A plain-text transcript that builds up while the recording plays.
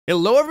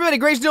Hello everybody,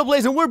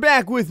 GrayStillPlays, and we're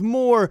back with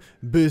more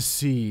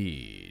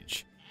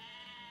Besiege.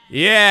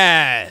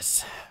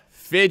 Yes,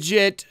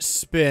 fidget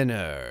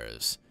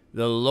spinners,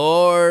 the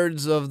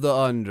lords of the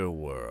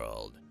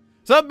underworld.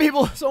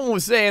 Someone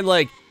was saying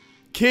like,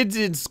 kids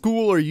in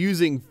school are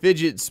using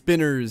fidget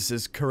spinners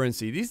as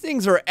currency. These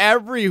things are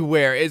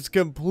everywhere. It's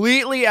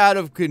completely out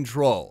of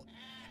control.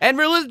 And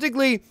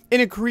realistically,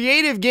 in a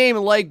creative game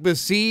like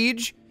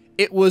Besiege,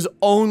 it was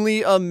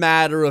only a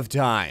matter of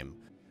time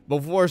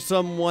before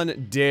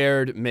someone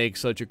dared make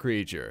such a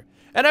creature.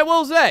 And I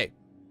will say,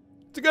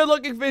 it's a good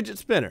looking fidget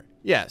spinner.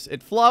 Yes,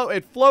 it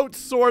floats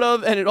sort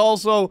of, and it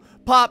also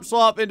pops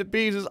off into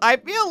pieces. I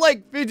feel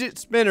like fidget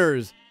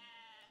spinners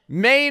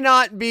may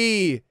not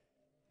be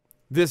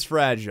this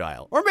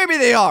fragile. Or maybe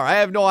they are, I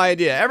have no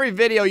idea. Every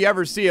video you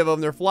ever see of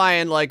them, they're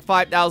flying like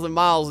 5,000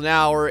 miles an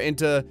hour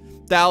into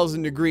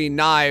 1,000-degree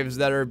knives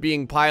that are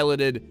being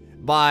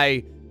piloted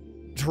by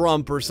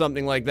Trump or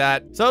something like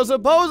that. So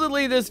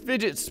supposedly this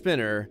fidget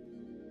spinner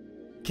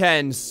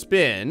can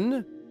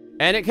spin,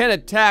 and it can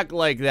attack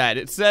like that.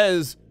 It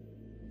says,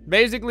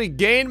 basically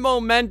gain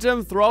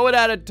momentum, throw it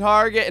at a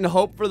target, and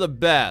hope for the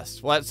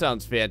best. Well, that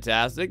sounds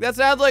fantastic. That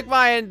sounds like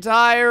my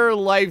entire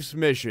life's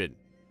mission.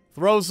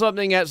 Throw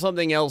something at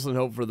something else and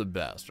hope for the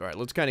best. All right,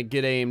 let's kind of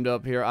get aimed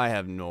up here. I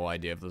have no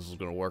idea if this is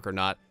going to work or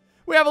not.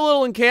 We have a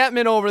little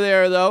encampment over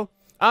there, though.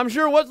 I'm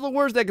sure what's the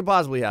worst that could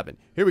possibly happen.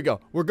 Here we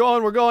go. We're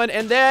going,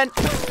 and then...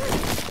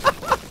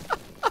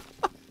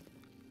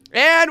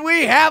 and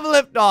we have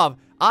liftoff.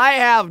 I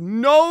have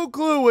no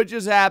clue what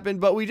just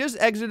happened, but we just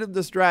exited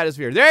the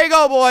stratosphere. There you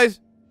go, boys.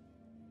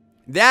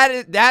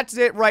 That's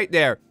it right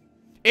there.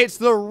 It's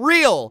the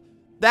real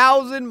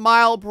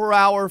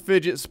 1,000-mile-per-hour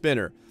fidget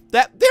spinner.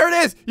 There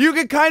it is. You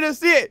can kind of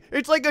see it.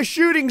 It's like a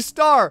shooting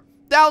star.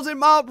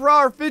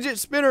 1,000-mile-per-hour fidget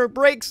spinner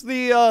breaks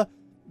the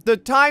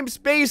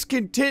time-space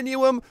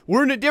continuum.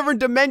 We're in a different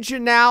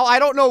dimension now. I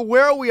don't know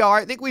where we are.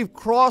 I think we've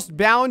crossed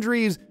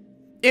boundaries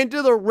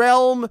into the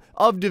realm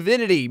of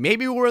divinity.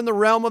 Maybe we're in the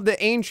realm of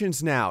the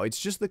ancients now.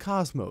 It's just the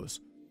cosmos.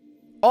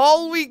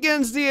 All we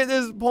can see at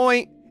this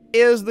point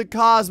is the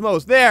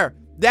cosmos. There.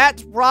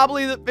 That's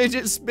probably the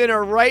fidget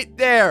spinner right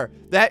there.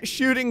 That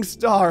shooting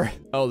star.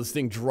 Oh, this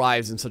thing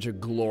drives in such a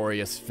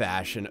glorious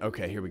fashion.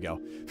 Okay, here we go.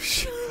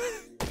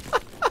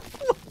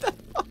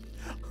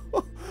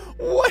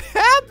 What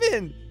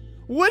happened?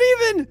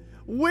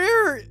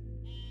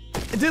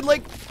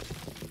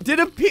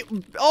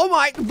 Oh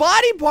my,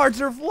 body parts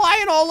are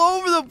flying all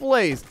over the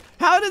place.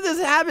 How did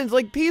this happen? It's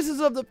like pieces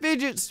of the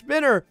fidget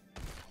spinner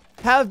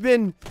have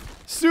been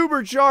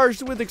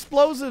supercharged with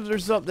explosives or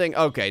something.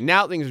 Okay,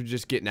 now things are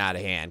just getting out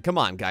of hand. Come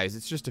on, guys,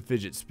 it's just a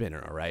fidget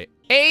spinner, all right?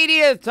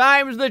 80th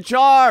time's the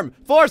charm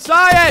for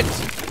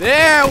science.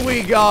 There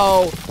we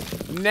go.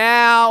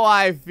 Now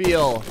I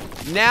feel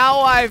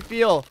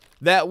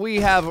that we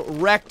have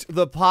wrecked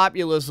the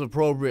populace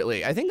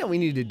appropriately. I think that we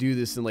need to do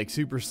this in like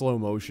super slow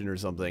motion or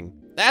something.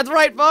 That's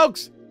right,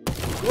 folks.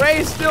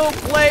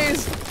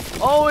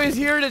 GrayStillPlays, always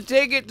here to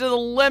take it to the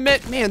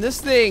limit. Man,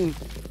 this thing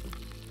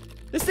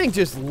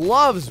just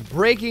loves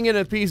breaking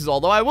into pieces.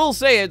 Although I will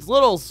say its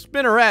little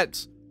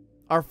spinnerets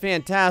are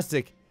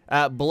fantastic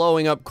at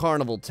blowing up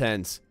carnival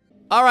tents.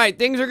 All right,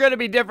 things are gonna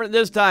be different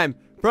this time.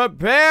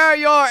 Prepare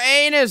your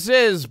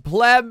anuses,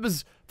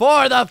 plebs,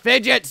 for the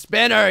fidget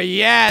spinner,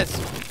 yes.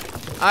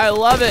 I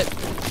love it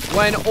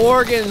when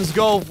organs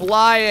go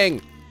flying.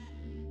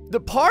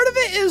 The part of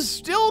it is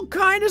still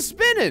kind of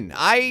spinning.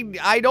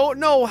 I don't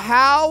know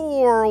how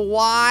or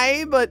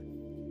why, but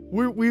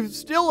we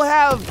still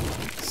have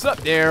some,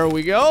 there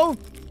we go.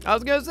 I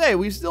was gonna say,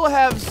 we still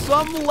have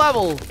some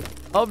level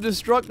of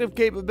destructive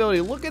capability.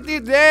 Look at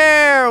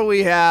there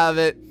we have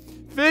it.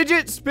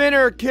 Fidget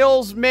spinner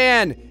kills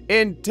man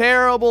in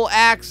terrible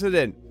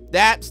accident.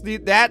 That's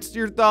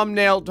your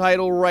thumbnail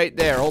title right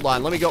there. Hold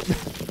on, let me go.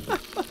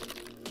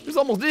 There's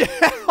almost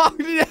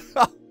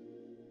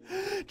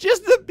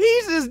just the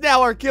pieces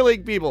now are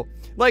killing people.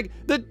 Like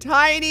the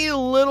tiny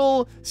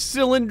little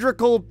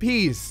cylindrical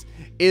piece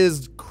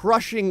is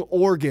crushing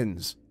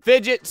organs.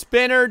 Fidget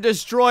spinner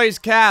destroys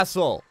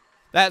castle.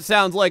 That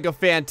sounds like a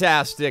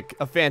fantastic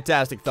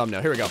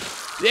thumbnail. Here we go.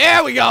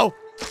 There we go.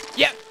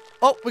 Yep.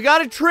 Oh, we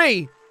got a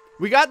tree.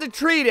 We got the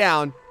tree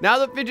down. Now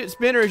the fidget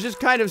spinner is just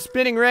kind of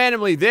spinning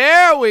randomly.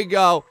 There we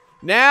go.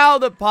 Now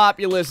the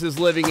populace is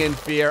living in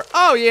fear.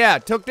 Oh yeah,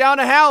 took down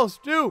a house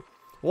too.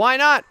 Why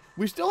not?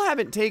 We still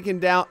haven't taken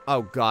down,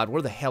 oh God,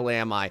 where the hell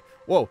am I?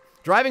 Whoa,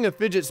 driving a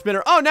fidget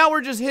spinner. Oh, now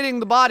we're just hitting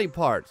the body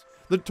parts.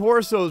 The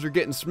torsos are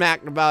getting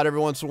smacked about every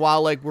once in a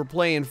while like we're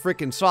playing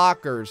frickin'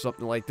 soccer or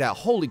something like that.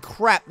 Holy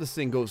crap, this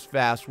thing goes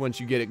fast once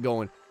you get it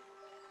going.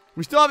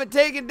 We still haven't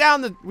taken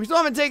down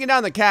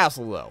the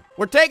castle though.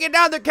 We're taking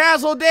down the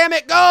castle, damn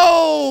it,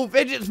 go!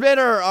 Fidget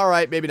spinner, all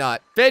right, maybe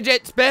not.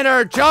 Fidget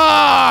spinner,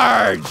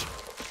 charge!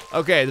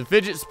 Okay, the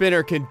fidget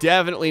spinner can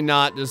definitely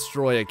not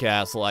destroy a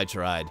castle. I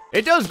tried.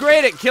 It does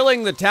great at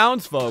killing the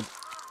townsfolk.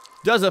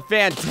 Does a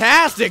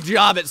fantastic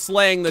job at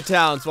slaying the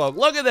townsfolk.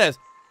 Look at this.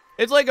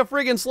 It's like a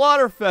friggin'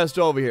 slaughter fest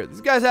over here.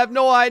 These guys have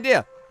no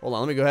idea. Hold on,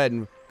 let me go ahead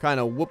and kind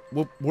of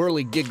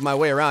whirly gig my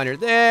way around here.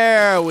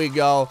 There we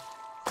go.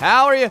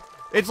 How are you?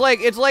 It's like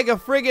a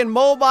friggin'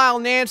 mobile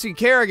Nancy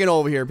Kerrigan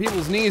over here.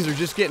 People's knees are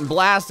just getting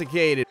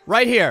blasticated.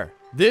 Right here.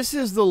 This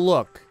is the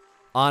look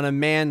on a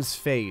man's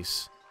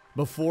face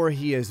before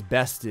he is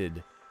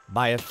bested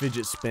by a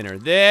fidget spinner.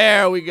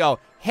 There we go.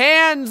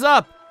 Hands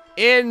up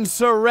in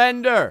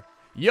surrender.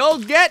 You'll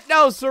get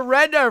no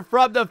surrender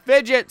from the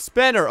fidget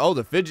spinner. Oh,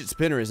 the fidget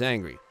spinner is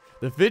angry.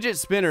 The fidget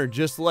spinner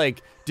just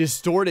like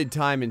distorted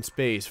time and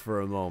space for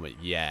a moment.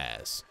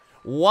 Yes.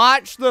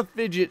 Watch the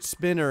fidget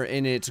spinner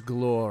in its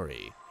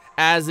glory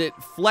as it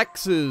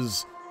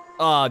flexes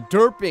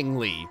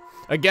derpingly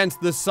against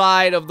the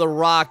side of the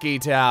Rocky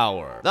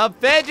Tower. The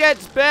fidget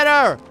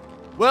spinner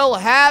will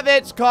have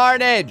its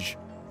carnage.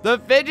 The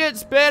fidget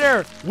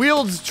spinner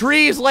wields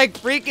trees like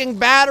freaking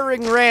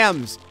battering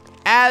rams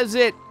as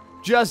it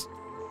just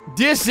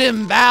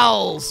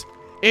disembowels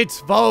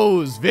its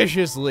foes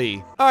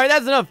viciously. All right,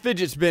 that's enough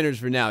fidget spinners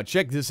for now.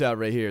 Check this out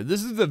right here.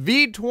 This is the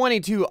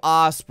V-22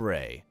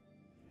 Osprey,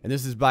 and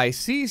this is by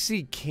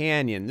CC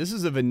Canyon. This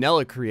is a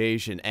vanilla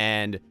creation,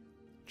 and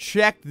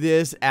check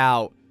this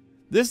out.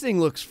 This thing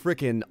looks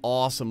freaking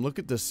awesome. Look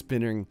at the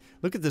spinning.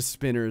 Look at the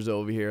spinners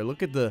over here.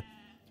 Look at the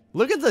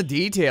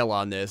detail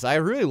on this. I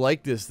really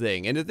like this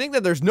thing, and to think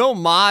that there's no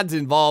mods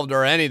involved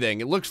or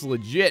anything. It looks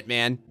legit,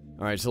 man.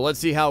 All right, so let's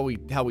see how we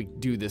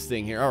do this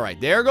thing here. All right,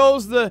 there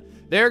goes the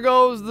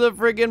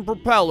friggin'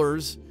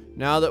 propellers.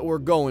 Now that we're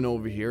going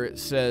over here, it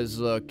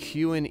says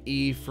Q and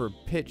E for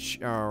pitch.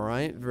 All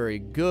right, very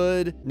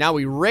good. Now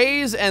we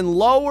raise and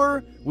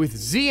lower with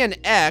Z and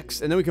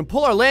X, and then we can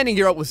pull our landing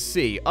gear up with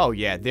C. Oh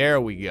yeah,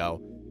 there we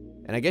go.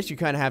 And I guess you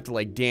kind of have to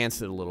like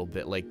dance it a little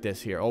bit like this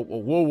here. Oh,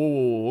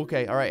 whoa.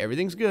 Okay, all right,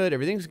 everything's good.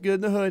 Everything's good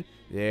in the hood.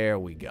 There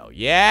we go.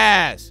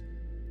 Yes.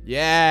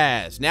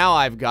 Yes, now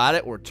I've got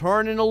it. We're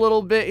turning a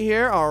little bit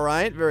here. All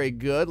right, very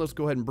good. Let's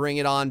go ahead and bring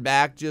it on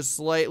back just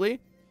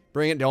slightly.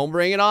 Don't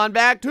bring it on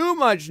back too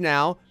much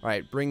now. All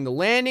right, bring the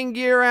landing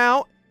gear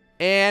out.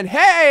 And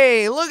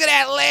hey, look at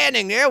that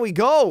landing. There we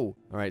go. All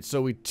right,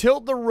 so we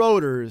tilt the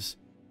rotors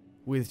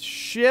with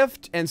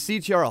shift and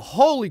CTR.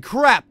 Holy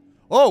crap.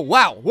 Oh,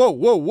 wow.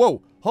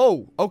 Whoa.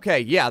 Oh,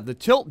 okay, yeah, the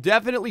tilt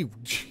definitely,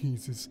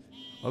 Jesus.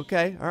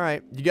 Okay, all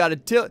right. You got to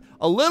tilt.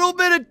 A little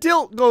bit of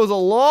tilt goes a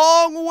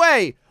long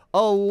way.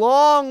 A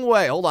long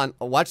way. Hold on.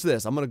 Oh, watch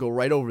this. I'm going to go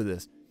right over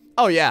this.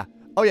 Oh, yeah.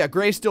 Oh, yeah.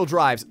 Gray still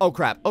drives. Oh,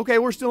 crap. Okay,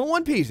 we're still in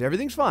one piece.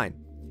 Everything's fine.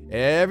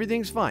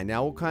 Everything's fine.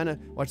 Now we'll kind of,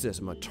 watch this.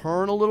 I'm going to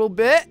turn a little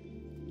bit.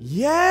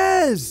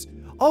 Yes.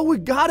 Oh, we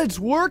got it. It's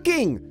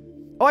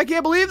working. Oh, I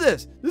can't believe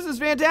this. This is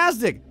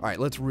fantastic. All right,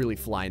 let's really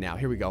fly now.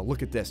 Here we go.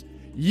 Look at this.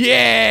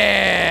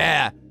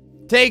 Yeah.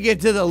 Take it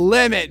to the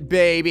limit,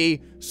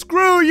 baby.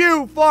 Screw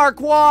you,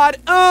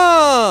 Farquaad.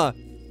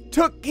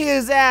 Took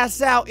his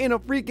ass out in a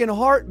freaking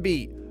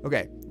heartbeat.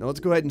 Okay, now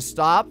let's go ahead and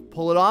stop.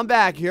 Pull it on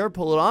back here.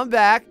 Pull it on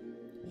back.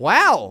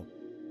 Wow.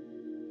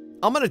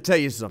 I'm going to tell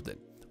you something.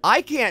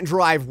 I can't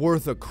drive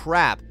worth a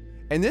crap,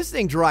 and this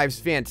thing drives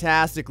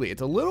fantastically.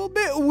 It's a little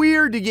bit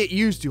weird to get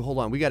used to. Hold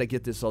on. We got to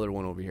get this other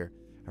one over here.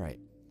 All right.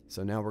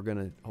 So now we're going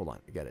to, hold on.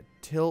 You got to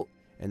tilt,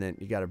 and then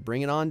you got to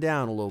bring it on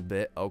down a little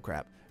bit. Oh,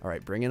 crap. All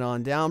right, bring it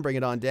on down,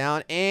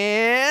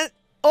 and,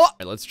 oh! All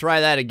right, let's try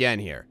that again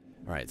here.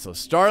 All right, so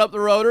start up the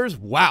rotors.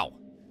 Wow,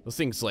 those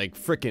things like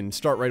frickin'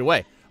 start right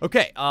away.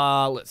 Okay,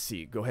 let's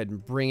see. Go ahead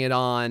and bring it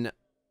on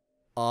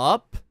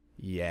up.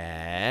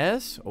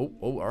 Yes. Oh,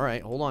 all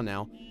right, hold on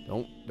now.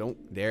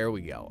 Don't, there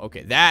we go.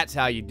 Okay, that's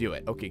how you do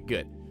it. Okay,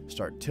 good.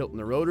 Start tilting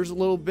the rotors a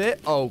little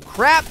bit. Oh,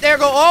 crap, there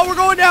go. Oh, we're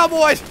going down,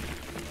 boys.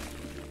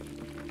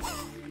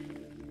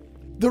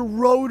 The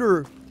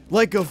rotor,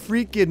 like a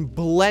freaking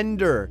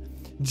blender,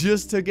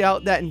 just took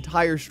out that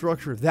entire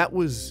structure. That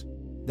was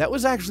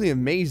actually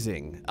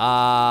amazing.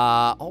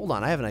 Hold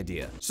on, I have an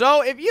idea.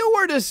 So if you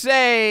were to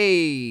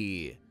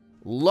say,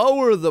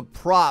 lower the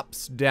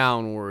props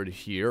downward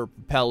here,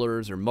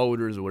 propellers or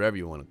motors or whatever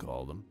you want to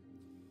call them,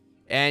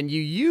 and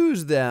you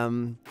use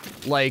them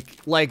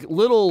like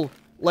little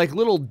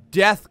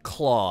death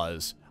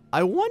claws,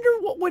 I wonder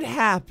what would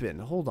happen.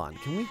 Hold on,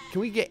 can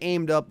we get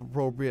aimed up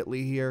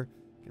appropriately here?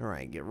 All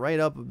right, get right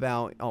up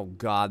about, oh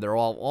God, they're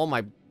all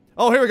my,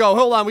 oh, here we go.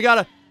 Hold on. We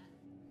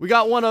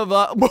got one of,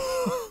 I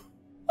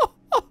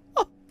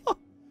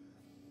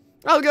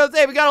was gonna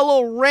say, we got a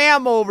little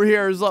ram over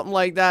here or something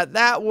like that.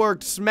 That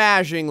worked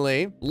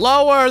smashingly.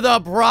 Lower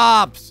the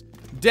props.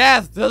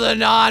 Death to the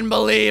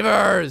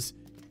non-believers.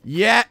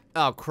 Yeah.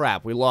 Oh,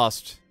 crap. We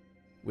lost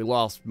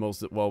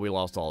most of, well, we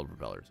lost all the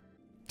propellers.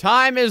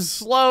 Time is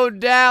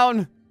slowed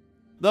down.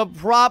 The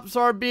props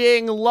are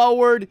being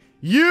lowered.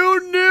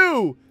 You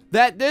knew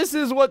that this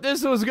is what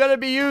this was gonna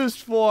be used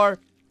for.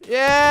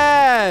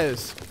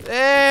 Yes!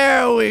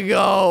 There we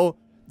go.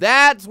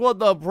 That's what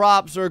the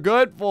props are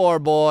good for,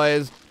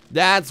 boys.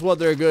 That's what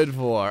they're good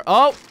for.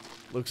 Oh,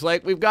 looks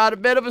like we've got a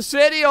bit of a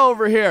city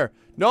over here.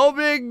 No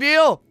big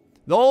deal.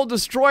 The old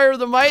destroyer of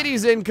the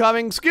mighty's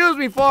incoming. Excuse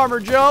me, Farmer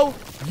Joe.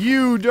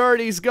 You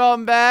dirty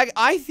scumbag.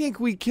 I think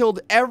we killed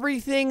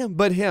everything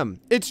but him.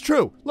 It's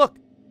true. Look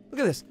at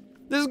this.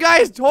 This guy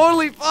is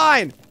totally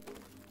fine.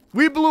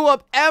 We blew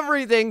up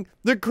everything.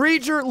 The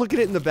creature, look at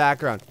it in the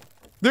background.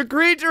 The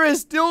creature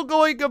is still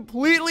going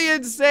completely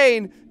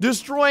insane,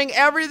 destroying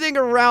everything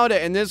around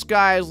it. And this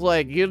guy's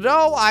like, you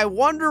know, I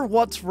wonder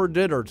what's for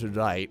dinner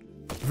tonight.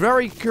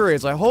 Very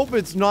curious. I hope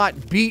it's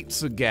not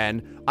beets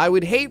again. I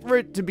would hate for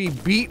it to be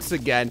beets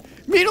again.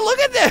 Look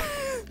at this.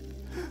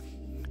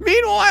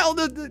 Meanwhile,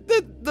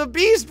 the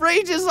beast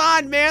rages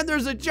on, man.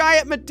 There's a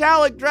giant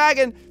metallic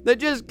dragon that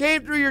just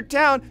came through your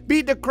town,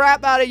 beat the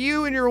crap out of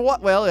you and your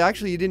wife. Well,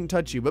 actually, he didn't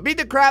touch you, but beat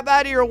the crap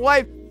out of your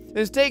wife.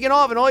 Is taken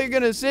off, and all you're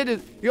gonna sit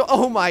is,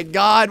 oh my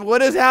god,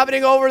 what is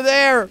happening over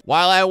there?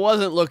 While I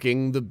wasn't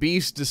looking, the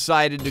beast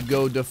decided to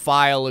go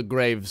defile a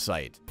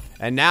gravesite.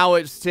 And now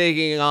it's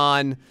taking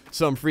on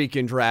some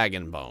freaking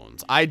dragon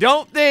bones. I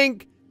don't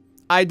think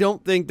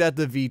that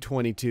the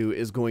V-22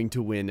 is going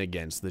to win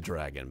against the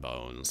dragon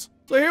bones.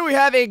 So here we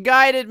have a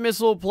guided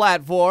missile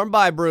platform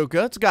by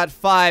Bruca. It's got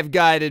 5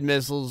 guided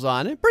missiles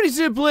on it. Pretty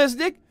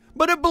simplistic,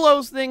 but it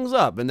blows things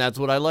up, and that's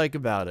what I like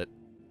about it.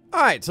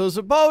 Alright, so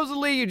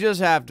supposedly you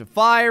just have to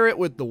fire it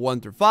with the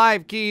 1 through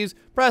 5 keys,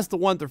 press the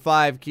 1 through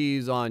 5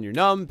 keys on your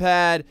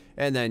numpad,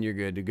 and then you're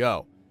good to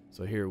go.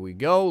 So here we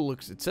go.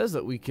 It says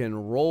that we can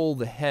roll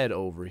the head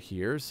over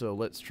here, so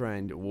let's try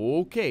and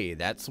okay,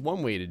 that's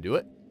one way to do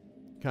it.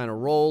 Kind of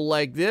roll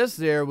like this.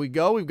 There we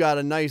go. We've got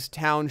a nice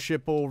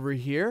township over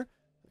here.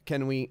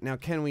 Can we,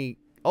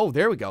 oh,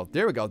 there we go.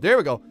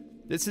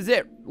 This is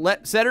it.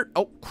 Set her.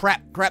 Oh,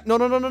 crap. No,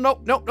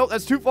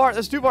 that's too far.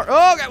 Oh,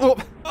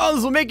 God. Oh,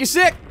 this will make you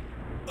sick.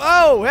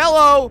 Oh,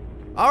 hello.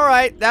 All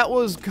right, that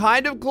was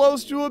kind of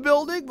close to a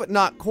building, but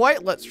not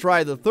quite. Let's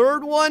try the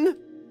third one.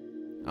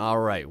 All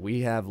right, we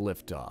have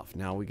liftoff.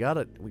 Now we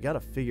gotta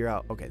figure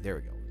out. Okay, there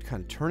we go.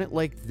 Kind of turn it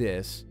like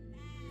this,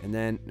 and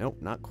then nope,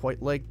 not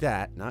quite like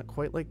that. Yep,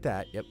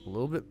 a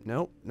little bit.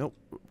 Nope.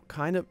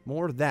 Kind of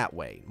more that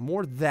way.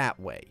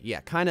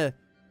 Yeah, kind of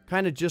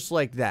just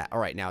like that. All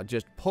right, now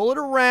just pull it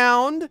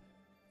around.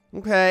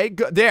 Okay,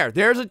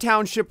 there's a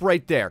township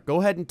right there.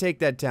 Go ahead and take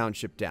that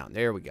township down.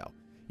 There we go.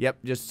 Yep,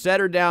 just set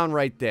her down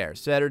right there.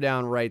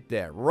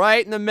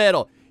 Right in the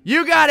middle.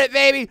 You got it,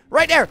 baby.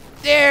 Right there.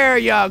 There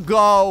you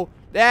go.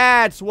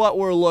 That's what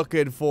we're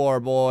looking for,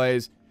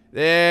 boys.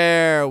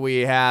 There we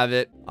have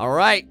it. All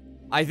right.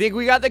 I think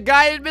we got the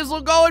guided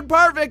missile going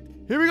perfect.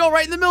 Here we go.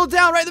 Right in the middle of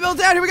town.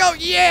 Here we go.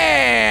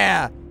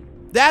 Yeah.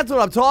 That's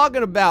what I'm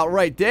talking about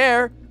right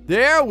there.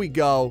 There we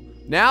go.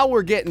 Now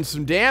we're getting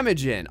some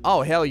damage in.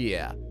 Oh, hell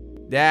yeah.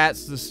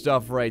 That's the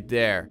stuff right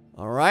there.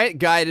 All right,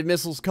 guided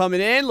missiles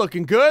coming in,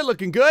 looking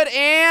good,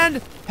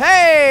 and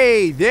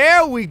hey,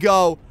 there we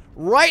go.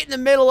 Right in the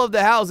middle of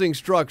the housing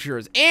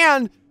structures,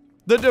 and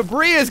the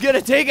debris is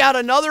gonna take out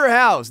another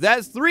house.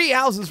 That's 3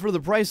 houses for the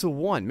price of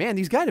 1. Man,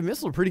 these guided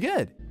missiles are pretty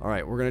good. All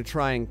right, we're gonna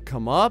try and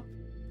come up,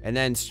 and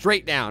then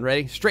straight down,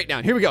 ready? Straight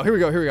down, here we go,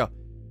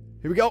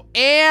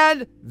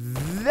 and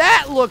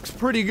that looks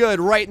pretty good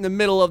right in the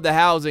middle of the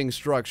housing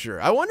structure.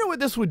 I wonder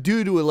what this would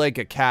do to like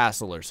a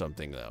castle or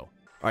something though.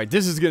 All right,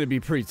 this is gonna be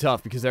pretty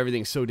tough because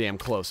everything's so damn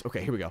close.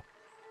 Okay, here we go.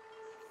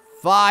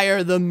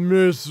 Fire the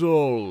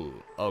missile.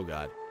 Oh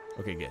God,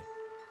 okay, good.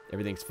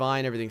 Everything's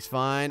fine.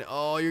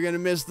 Oh, you're gonna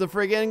miss the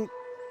friggin',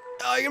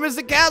 oh, you're gonna miss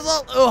the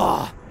castle.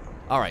 Ugh.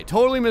 All right,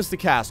 totally missed the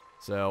castle.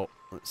 So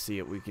let's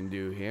see what we can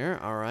do here.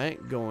 All right,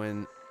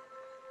 going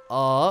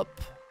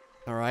up.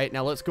 All right,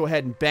 now let's go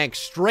ahead and bank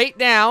straight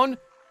down.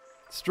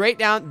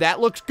 That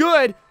looks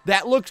good.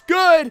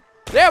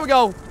 There we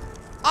go.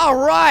 All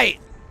right.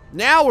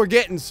 Now we're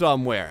getting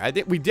somewhere. I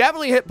think we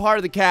definitely hit part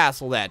of the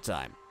castle that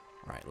time.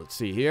 All right, let's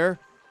see here.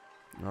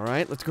 All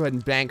right, let's go ahead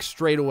and bank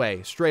straight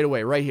away,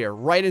 right here,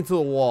 right into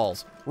the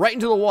walls.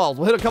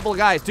 We'll hit a couple of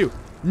guys too.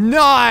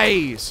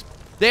 Nice!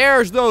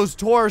 There's those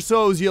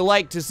torsos you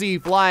like to see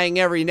flying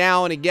every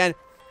now and again.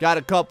 Got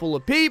a couple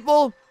of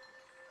people.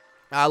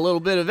 A little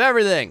bit of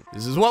everything.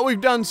 This is what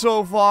we've done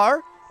so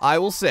far. I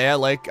will say I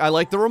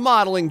like the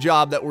remodeling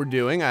job that we're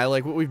doing. I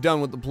like what we've done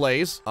with the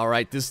place. All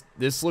right, this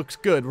looks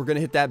good. We're gonna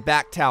hit that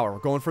back tower. We're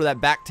going for that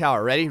back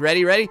tower. Ready?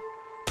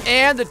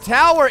 And the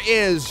tower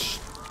is,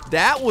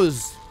 that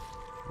was,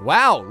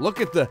 wow, look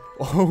at the,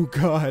 oh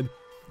God.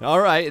 All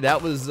right,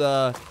 that was,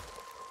 there,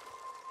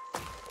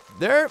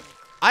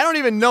 I don't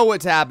even know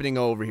what's happening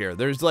over here.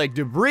 There's like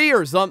debris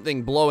or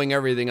something blowing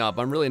everything up.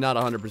 I'm really not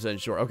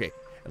 100% sure. Okay,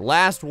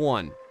 last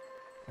one.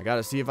 I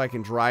gotta see if I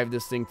can drive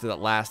this thing to that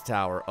last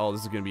tower. Oh,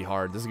 this is gonna be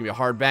hard. This is gonna be a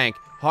hard bank.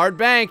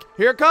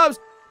 Here it comes.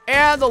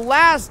 And the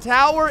last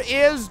tower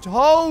is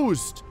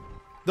toast.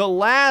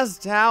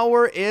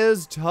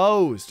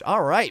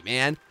 All right,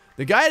 man.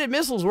 The guided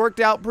missiles worked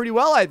out pretty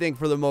well, I think,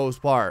 for the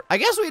most part. I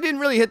guess we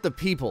didn't really hit the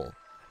people.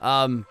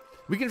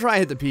 We can try and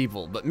hit the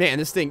people, but man,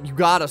 this thing, you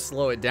gotta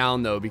slow it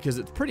down though, because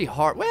it's pretty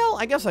hard. Well,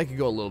 I guess I could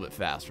go a little bit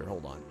faster.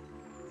 Hold on.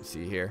 Let's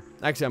see here.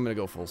 Actually, I'm gonna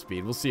go full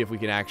speed. We'll see if we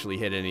can actually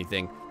hit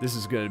anything. This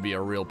is gonna be a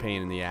real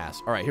pain in the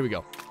ass. All right, here we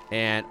go.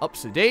 And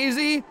ups a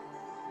daisy.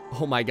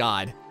 Oh my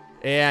God.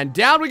 And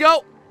down we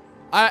go.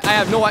 I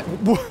have no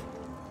idea.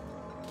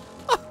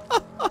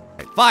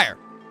 Fire.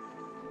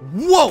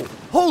 Whoa.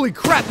 Holy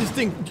crap, this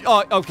thing.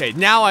 Okay,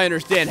 now I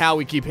understand how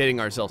we keep hitting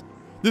ourselves.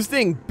 This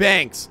thing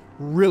banks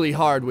really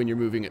hard when you're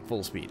moving at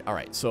full speed. All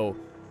right, so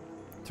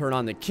turn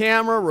on the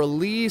camera,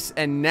 release,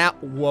 and now,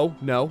 whoa,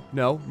 no.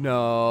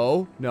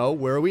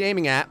 Where are we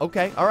aiming at?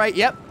 Okay, all right,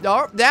 yep.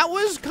 Oh, that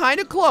was kind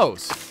of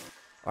close.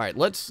 All right,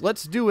 let's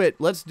do it.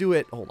 Let's do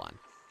it. Hold on.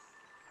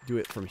 Do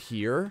it from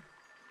here.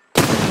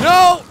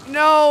 No.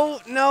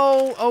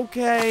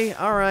 Okay,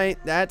 all right.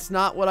 That's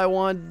not what I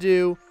wanted to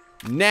do.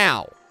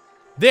 Now,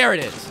 there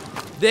it is.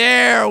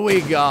 There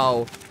we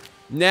go.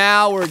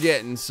 Now we're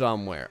getting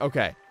somewhere.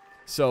 Okay,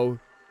 so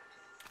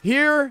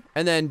here,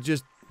 and then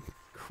just,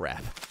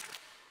 crap.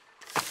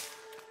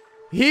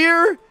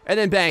 Here, and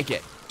then bank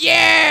it.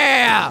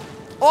 Yeah!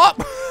 Oh!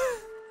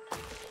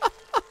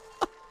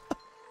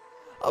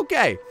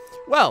 Okay,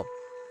 well,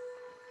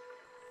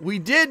 we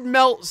did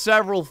melt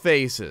several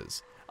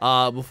faces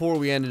before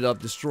we ended up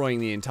destroying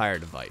the entire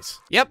device.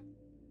 Yep,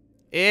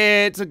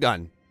 it's a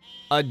gun.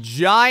 A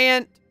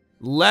giant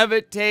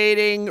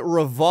levitating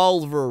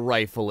revolver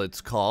rifle,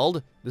 it's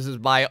called. This is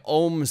by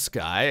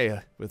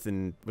Omsky, with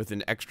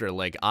an extra,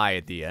 like, I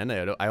at the end.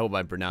 I hope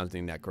I'm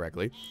pronouncing that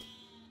correctly.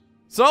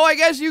 So I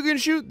guess you can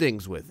shoot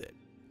things with it.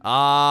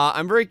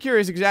 I'm very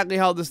curious exactly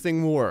how this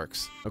thing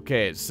works.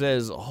 Okay, it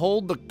says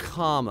hold the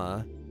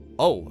comma.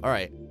 Oh, all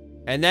right.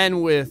 And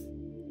then with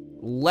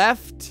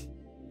left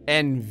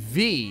and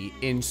V,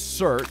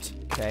 insert.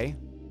 Okay.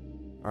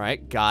 All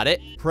right, got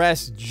it.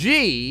 Press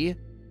G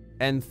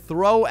and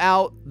throw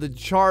out the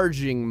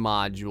charging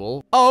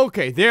module. Oh,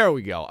 okay, there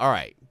we go. All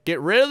right. Get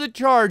rid of the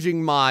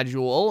charging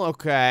module,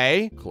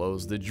 okay.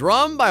 Close the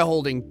drum by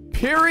holding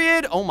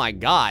period. Oh my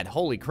god,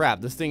 holy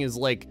crap. This thing is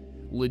like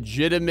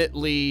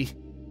legitimately...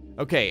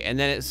 Okay, and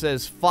then it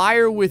says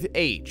fire with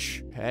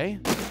H, okay.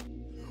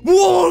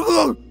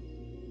 Whoa!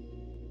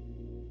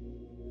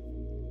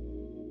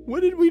 What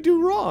did we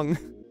do wrong?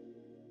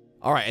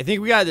 All right, I think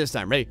we got it this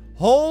time. Ready?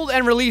 Hold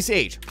and release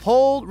H.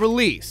 Hold,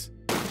 release.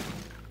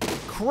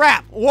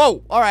 Crap.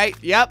 Whoa. All right.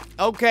 Yep.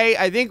 Okay.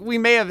 I think we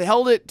may have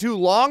held it too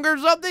long or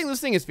something. This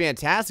thing is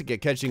fantastic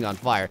at catching on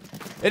fire.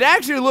 It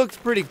actually looks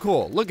pretty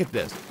cool. Look at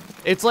this.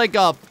 It's like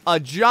a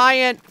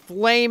giant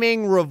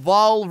flaming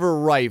revolver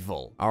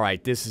rifle. All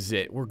right. This is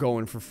it. We're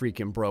going for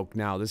freaking broke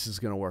now. This is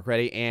going to work.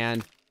 Ready?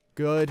 And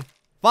good.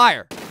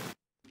 Fire.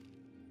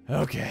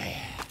 Okay.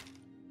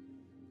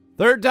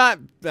 Third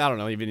time. I don't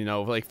know even, you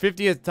know, like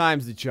 50th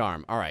time's the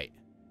charm. All right.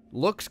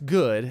 Looks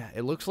good.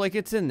 It looks like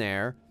it's in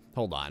there.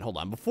 Hold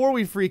on. Before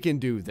we freaking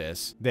do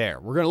this, there.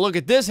 We're gonna look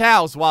at this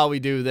house while we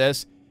do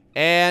this,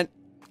 and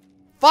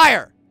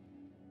fire!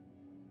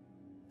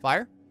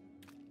 Fire?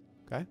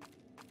 Okay.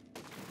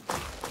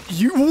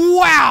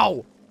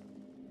 Wow!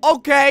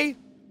 Okay.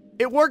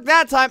 It worked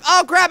that time.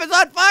 Oh, crap, it's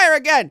on fire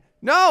again!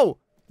 No,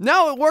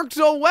 it worked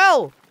so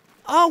well!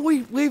 Oh,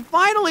 we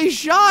finally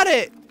shot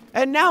it!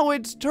 And now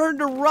it's turned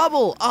to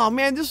rubble. Oh,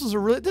 man, this is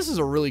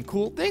a really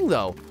cool thing,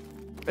 though.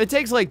 It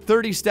takes like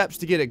 30 steps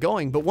to get it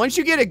going, but once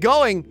you get it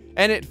going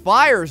and it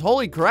fires,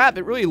 holy crap,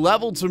 it really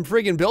leveled some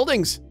friggin'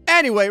 buildings.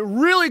 Anyway,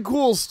 really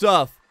cool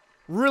stuff.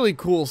 Really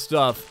cool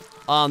stuff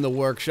on the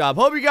workshop.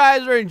 Hope you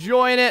guys are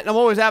enjoying it, and I'm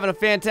always having a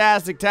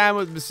fantastic time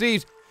with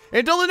Besiege.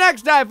 Until the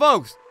next time,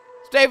 folks,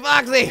 stay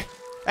foxy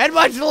and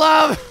much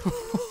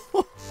love.